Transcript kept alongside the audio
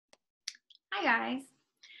Hi guys.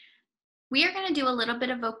 We are going to do a little bit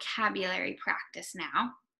of vocabulary practice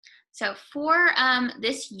now. So for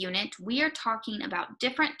this unit, we are talking about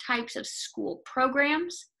different types of school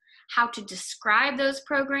programs, how to describe those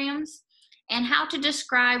programs, and how to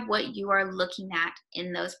describe what you are looking at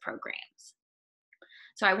in those programs.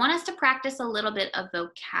 So I want us to practice a little bit of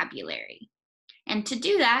vocabulary. And to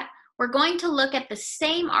do that, we're going to look at the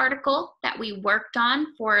same article that we worked on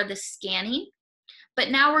for the scanning, but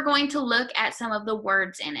now we're going to look at some of the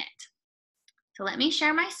words in it. So let me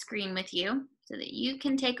share my screen with you so that you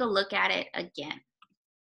can take a look at it again.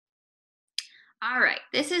 All right,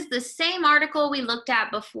 this is the same article we looked at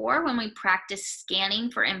before when we practiced scanning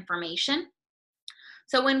for information.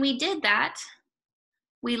 So when we did that,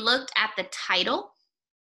 we looked at the title.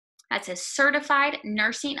 That says Certified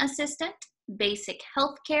Nursing Assistant, Basic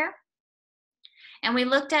Healthcare. And we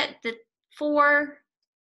looked at the four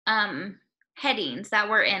headings that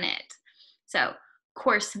were in it. So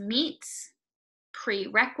course meets,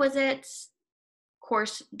 prerequisites,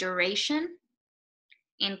 course duration,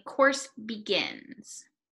 and course begins.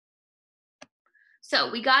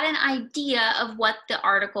 So we got an idea of what the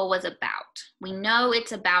article was about. We know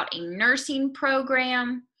it's about a nursing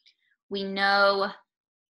program. We know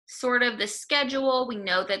sort of the schedule. We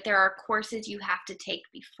know that there are courses you have to take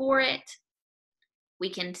before it.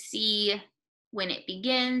 We can see when it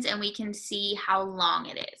begins, and we can see how long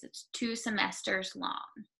it is. It's 2 semesters long.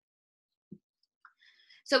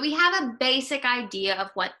 So we have a basic idea of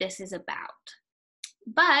what this is about,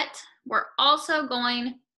 but we're also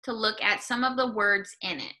going to look at some of the words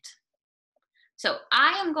in it. So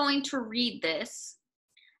I am going to read this,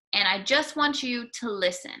 and I just want you to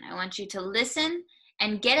listen. I want you to listen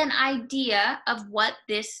and get an idea of what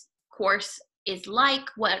this course is like.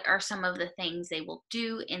 What are some of the things they will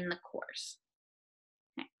do in the course?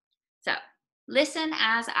 Okay. So listen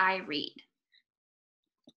as I read.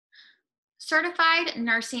 Certified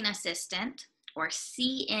Nursing Assistant, or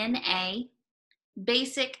CNA,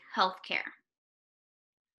 Basic Healthcare.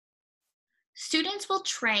 Students will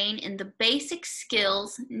train in the basic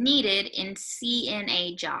skills needed in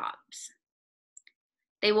CNA jobs.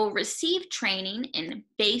 They will receive training in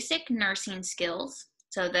basic nursing skills,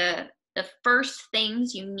 so the first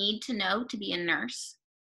things you need to know to be a nurse,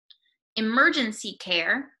 emergency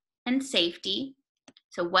care and safety,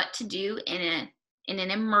 so what to do in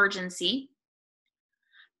an emergency,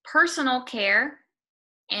 personal care,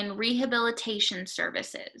 and rehabilitation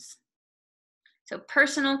services. So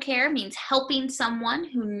personal care means helping someone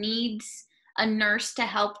who needs a nurse to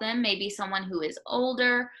help them, maybe someone who is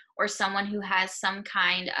older or someone who has some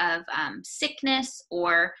kind of sickness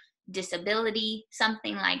or disability,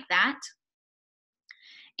 something like that.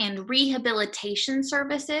 And rehabilitation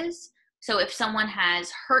services. So if someone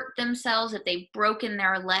has hurt themselves, if they've broken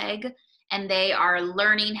their leg and they are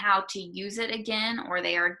learning how to use it again, or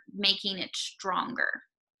they are making it stronger.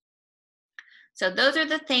 So those are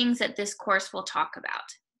the things that this course will talk about.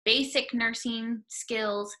 Basic nursing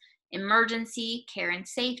skills, emergency care and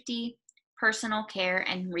safety, personal care,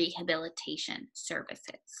 and rehabilitation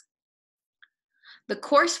services. The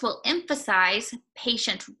course will emphasize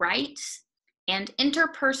patient rights and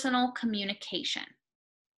interpersonal communication.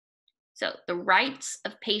 So the rights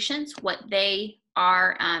of patients, what they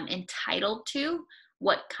are entitled to,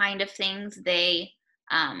 what kind of things they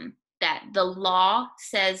that the law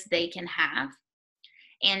says they can have,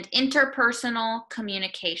 and interpersonal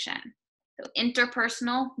communication. So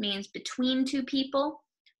interpersonal means between two people,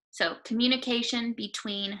 so communication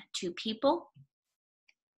between two people.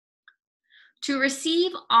 To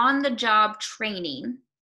receive on-the-job training,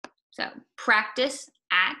 so practice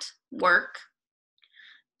at work,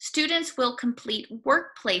 students will complete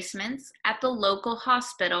work placements at the local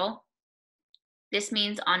hospital. This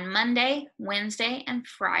means on Monday, Wednesday, and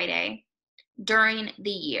Friday during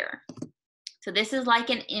the year. So this is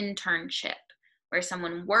like an internship where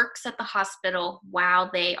someone works at the hospital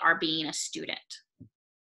while they are being a student.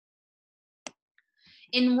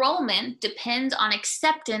 Enrollment depends on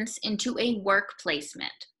acceptance into a work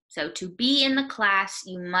placement. So to be in the class,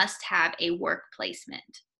 you must have a work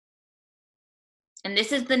placement. And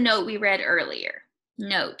this is the note we read earlier.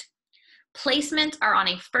 Note, placements are on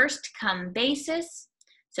a first-come basis,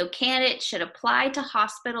 so candidates should apply to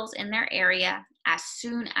hospitals in their area as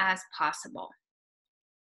soon as possible.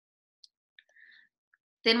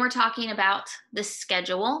 Then we're talking about the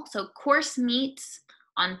schedule. So course meets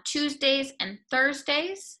on Tuesdays and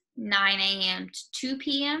Thursdays, 9 a.m. to 2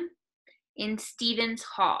 p.m. in Stevens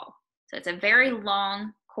Hall. So it's a very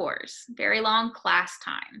long course, very long class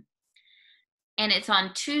time. And it's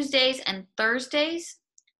on Tuesdays and Thursdays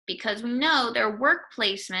because we know their work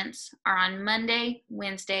placements are on Monday,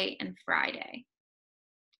 Wednesday, and Friday.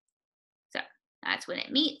 So that's when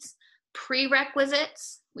it meets.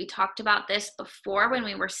 Prerequisites, we talked about this before when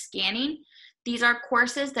we were scanning. These are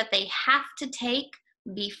courses that they have to take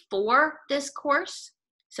before this course.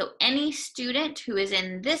 So any student who is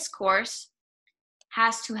in this course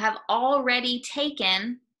has to have already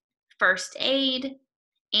taken first aid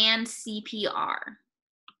and CPR.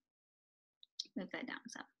 Move that down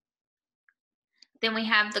some. Then we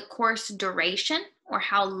have the course duration, or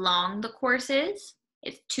how long the course is.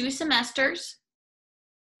 It's 2 semesters,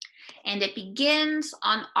 and it begins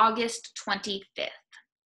on August 25th.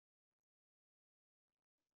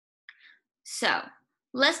 So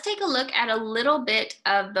let's take a look at a little bit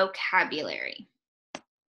of vocabulary.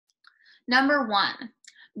 Number 1,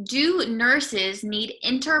 do nurses need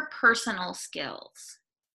interpersonal skills?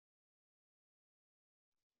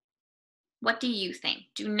 What do you think?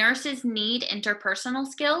 Do nurses need interpersonal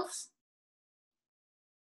skills?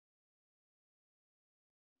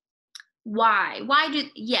 Why?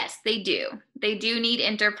 Yes, they do. They do need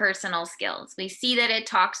interpersonal skills. We see that it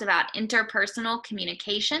talks about interpersonal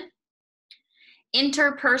communication.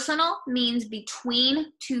 Interpersonal means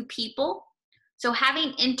between 2 people. So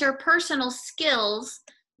having interpersonal skills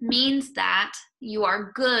means that you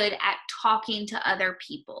are good at talking to other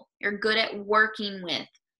people. You're good at working with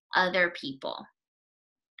other people.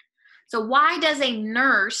 So why does a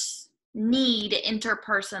nurse need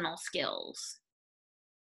interpersonal skills?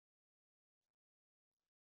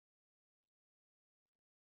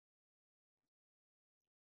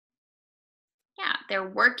 Yeah, they're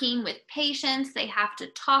working with patients. They have to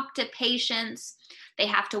talk to patients. They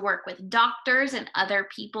have to work with doctors and other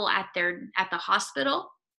people at the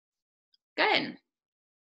hospital. Good.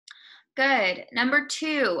 Good. Number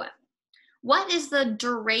 2, what is the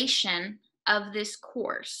duration of this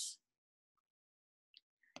course?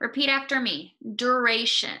 Repeat after me.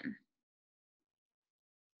 Duration.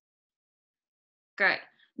 Good.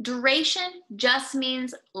 Duration just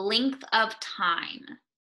means length of time.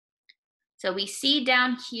 So we see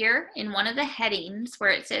down here in one of the headings where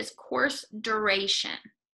it says course duration,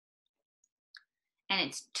 and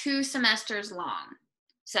it's 2 semesters long.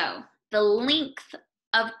 So the length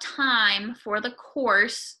of time for the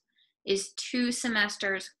course is 2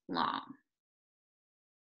 semesters long.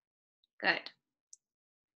 Good.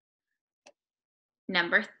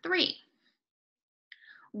 Number 3,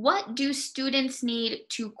 what do students need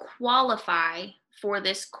to qualify for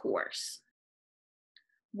this course?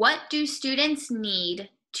 What do students need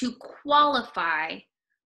to qualify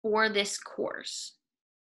for this course?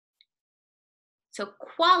 So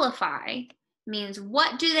qualify means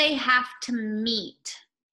what do they have to meet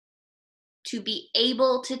to be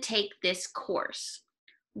able to take this course?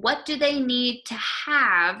 What do they need to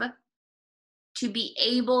have to be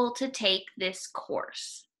able to take this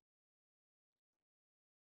course?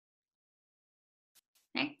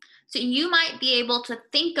 Okay, so you might be able to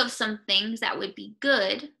think of some things that would be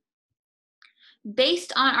good.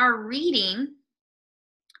 Based on our reading,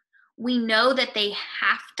 we know that they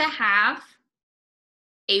have to have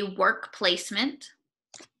a work placement.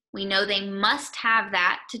 We know they must have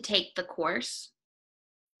that to take the course.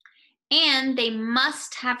 And they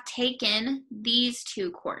must have taken these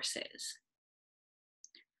 2 courses.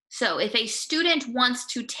 So if a student wants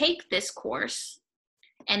to take this course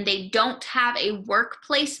and they don't have a work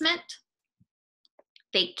placement,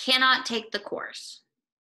 they cannot take the course.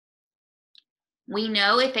 We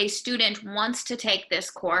know if a student wants to take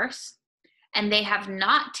this course and they have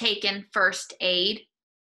not taken first aid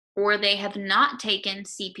or they have not taken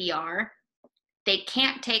CPR, they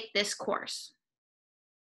can't take this course.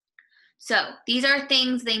 So these are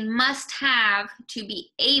things they must have to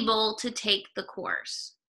be able to take the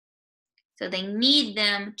course. So they need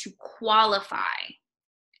them to qualify,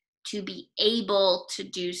 to be able to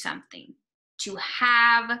do something, to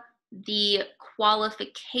have the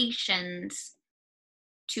qualifications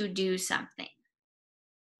to do something.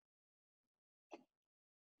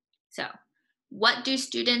 So what do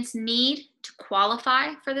students need to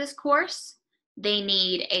qualify for this course? They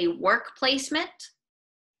need a work placement,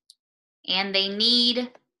 and they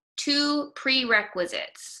need 2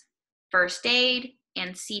 prerequisites, first aid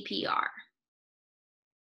and CPR.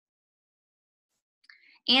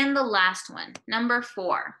 And the last one, number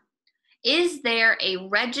 4, is there a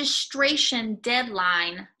registration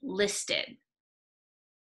deadline listed?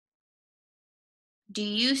 Do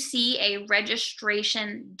you see a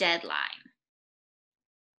registration deadline?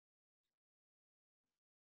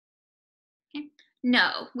 Okay.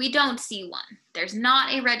 No, we don't see one. There's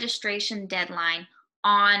not a registration deadline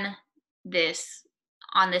on this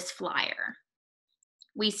on this flyer.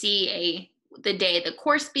 We see the day the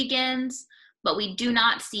course begins, but we do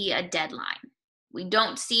not see a deadline. We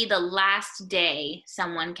don't see the last day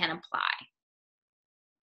someone can apply.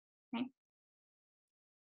 Okay.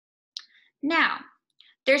 Now,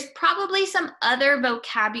 there's probably some other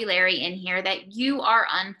vocabulary in here that you are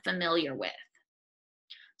unfamiliar with.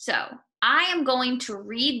 So I am going to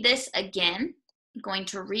read this again. I'm going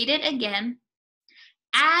to read it again.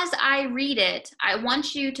 As I read it, I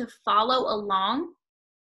want you to follow along,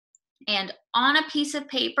 and on a piece of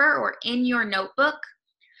paper or in your notebook,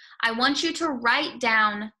 I want you to write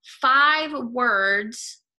down 5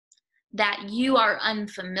 words that you are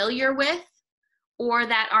unfamiliar with or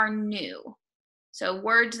that are new. So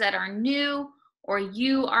words that are new or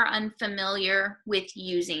you are unfamiliar with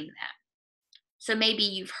using them. So maybe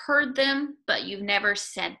you've heard them, but you've never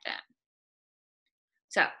said them.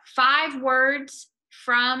 So 5 words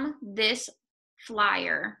from this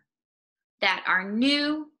flyer that are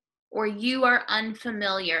new or you are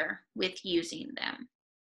unfamiliar with using them.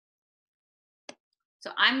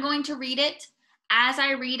 So I'm going to read it. As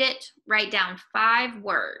I read it, write down 5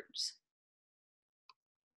 words.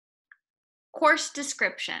 Course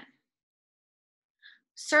description.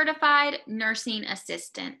 Certified Nursing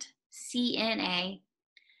Assistant, CNA,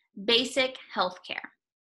 basic healthcare.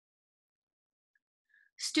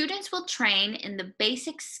 Students will train in the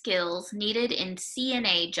basic skills needed in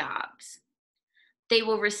CNA jobs. They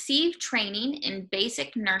will receive training in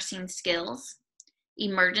basic nursing skills,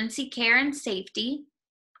 emergency care and safety,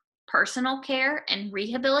 personal care and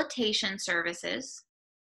rehabilitation services.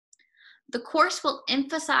 The course will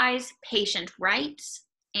emphasize patient rights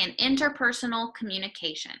and interpersonal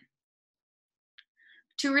communication.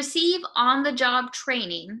 To receive on-the-job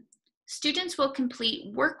training, students will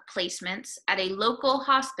complete work placements at a local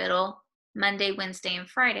hospital Monday, Wednesday, and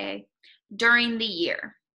Friday during the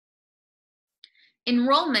year.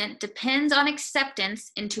 Enrollment depends on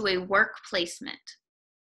acceptance into a work placement.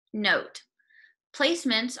 Note,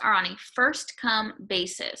 placements are on a first-come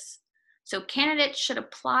basis, so candidates should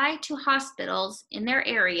apply to hospitals in their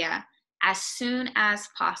area as soon as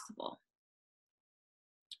possible.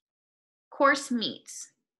 Course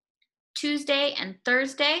meets Tuesday and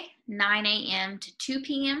Thursday, 9 a.m. to 2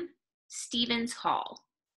 p.m., Stevens Hall.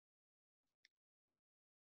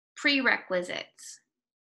 Prerequisites: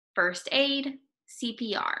 first aid,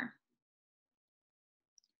 CPR.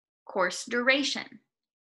 Course duration: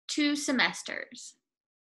 2 semesters.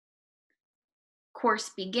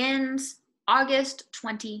 Course begins August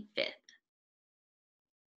 25th.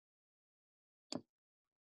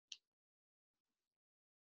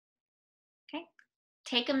 Okay,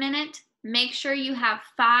 take a minute, make sure you have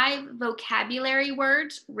 5 vocabulary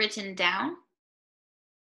words written down.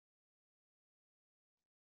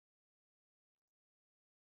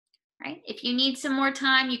 Right? If you need some more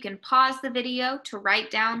time, you can pause the video to write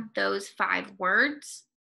down those 5 words.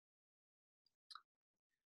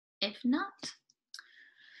 If not,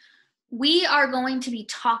 we are going to be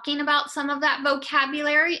talking about some of that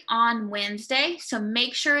vocabulary on Wednesday, so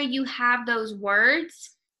make sure you have those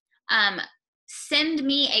words. Send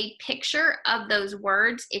me a picture of those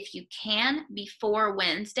words if you can before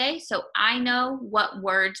Wednesday, so I know what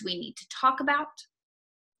words we need to talk about.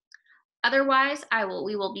 Otherwise,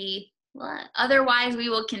 we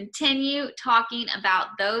will continue talking about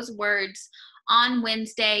those words on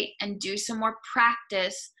Wednesday and do some more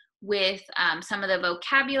practice with some of the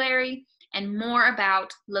vocabulary and more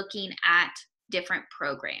about looking at different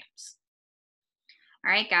programs.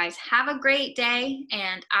 All right, guys, have a great day,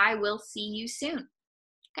 and I will see you soon.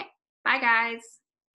 Okay, bye, guys.